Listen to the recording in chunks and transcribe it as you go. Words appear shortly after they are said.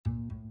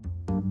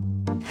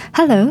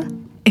Hello!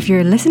 If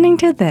you're listening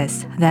to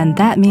this, then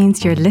that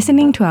means you're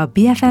listening to our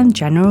BFM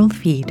general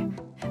feed.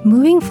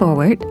 Moving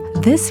forward,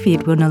 this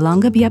feed will no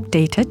longer be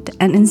updated,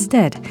 and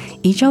instead,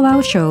 each of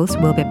our shows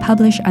will be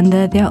published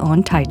under their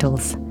own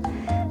titles.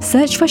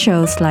 Search for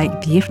shows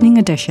like The Evening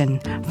Edition,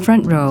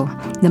 Front Row,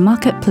 The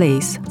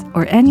Marketplace,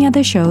 or any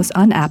other shows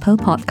on Apple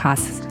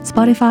Podcasts,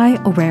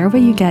 Spotify, or wherever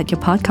you get your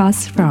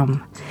podcasts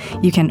from.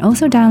 You can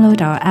also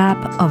download our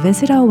app or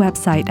visit our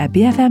website at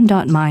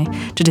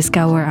bfm.my to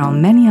discover our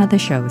many other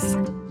shows.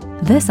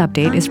 This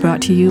update is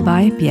brought to you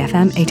by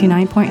BFM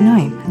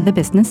 89.9, the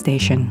business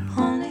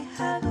station.